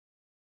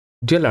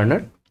Dear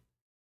learner,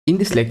 in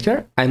this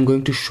lecture, I'm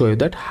going to show you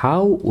that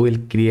how we'll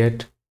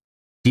create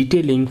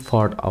detailing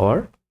for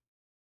our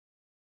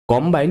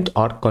combined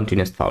or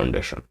continuous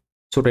foundation.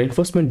 So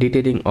reinforcement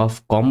detailing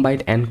of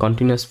combined and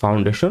continuous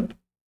foundation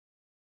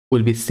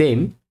will be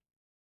same.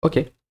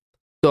 Okay,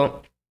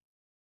 so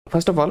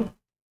first of all,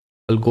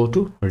 I'll go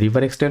to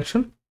Rebar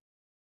Extension.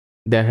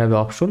 There have the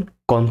option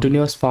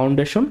continuous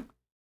foundation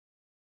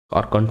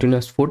or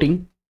continuous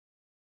footing.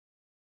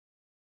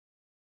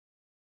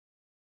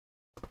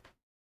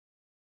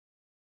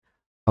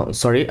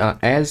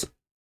 As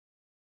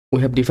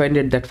we have defined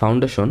it that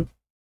foundation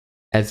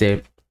as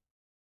a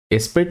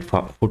spread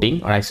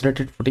footing or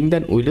isolated footing,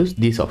 then we'll use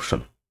this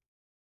option.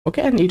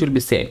 Okay, and it will be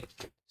same.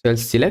 So I'll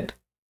select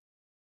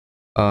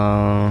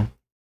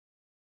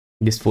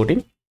this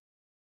footing,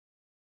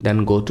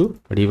 then go to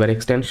Rebar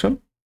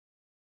Extension,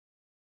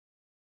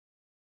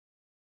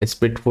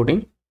 split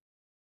footing,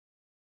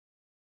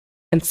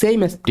 and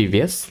same as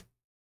previous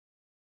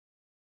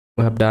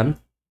we have done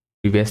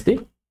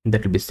previously,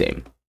 that will be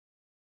same.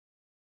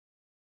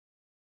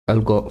 I'll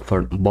go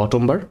for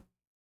bottom bar,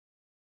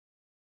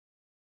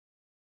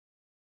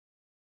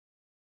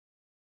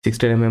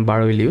 16 mm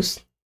bar will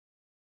use,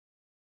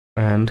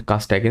 and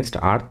cast against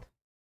earth.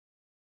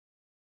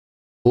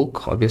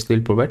 Hook obviously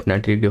will provide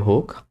 90-degree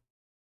hook.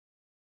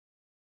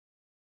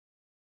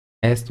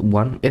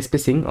 S1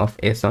 spacing of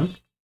S1,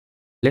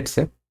 let's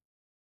say.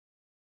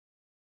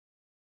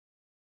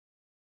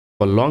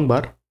 For long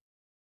bar,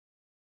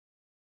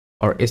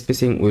 our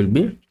spacing will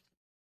be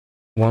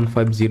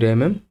 150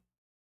 mm,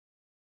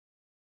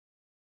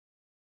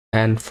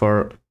 and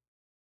for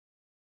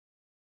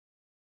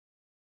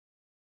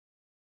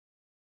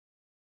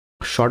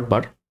short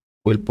bar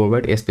will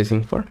provide a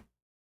spacing for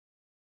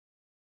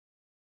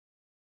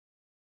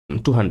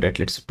 200.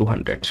 Let's say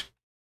 200.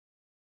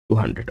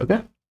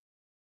 Okay,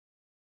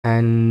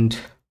 and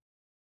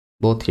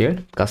both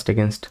here cast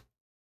against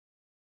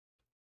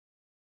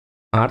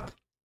earth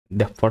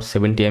for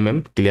 70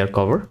 mm clear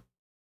cover.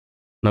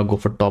 Now go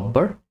for top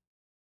bar,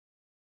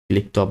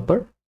 click top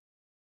bar,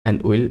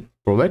 and we'll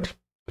provide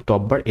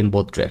top bar in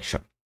both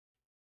direction.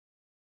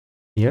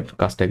 Here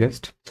cast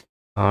against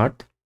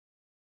earth.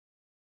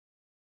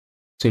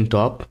 So in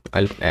top,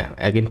 I'll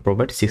again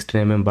provide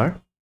 16 mm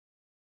bar,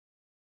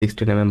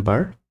 16 mm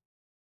bar,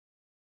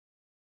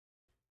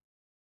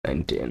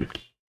 19.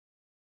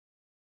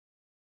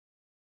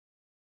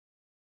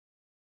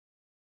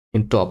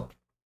 In top,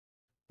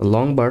 the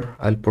long bar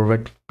I'll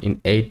provide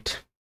in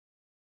 8.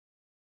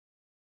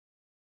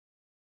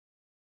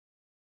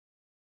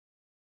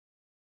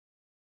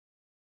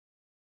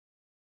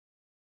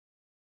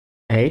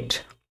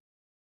 8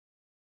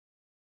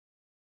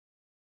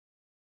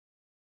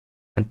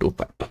 and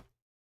 2.5.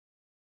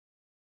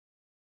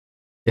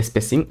 A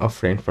spacing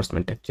of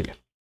reinforcement actually.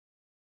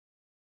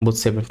 Both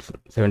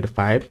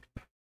 75.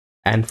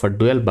 And for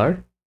dual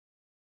bar,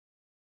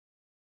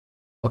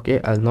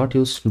 okay, I'll not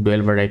use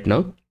dual bar right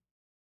now.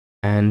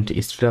 And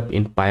straight up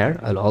in pyre,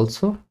 I'll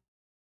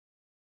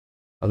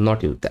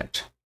not use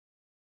that.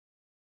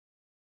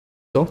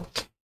 So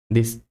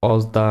this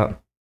was the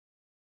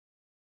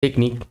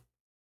technique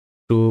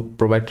to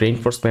provide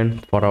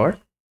reinforcement for our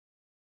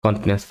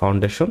continuous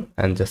foundation,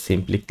 and just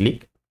simply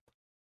click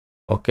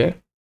OK,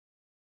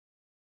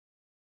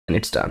 and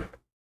it's done.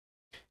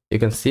 You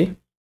can see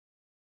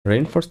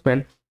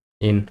reinforcement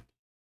in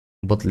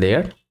both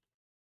layers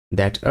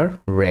that are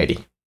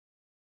ready.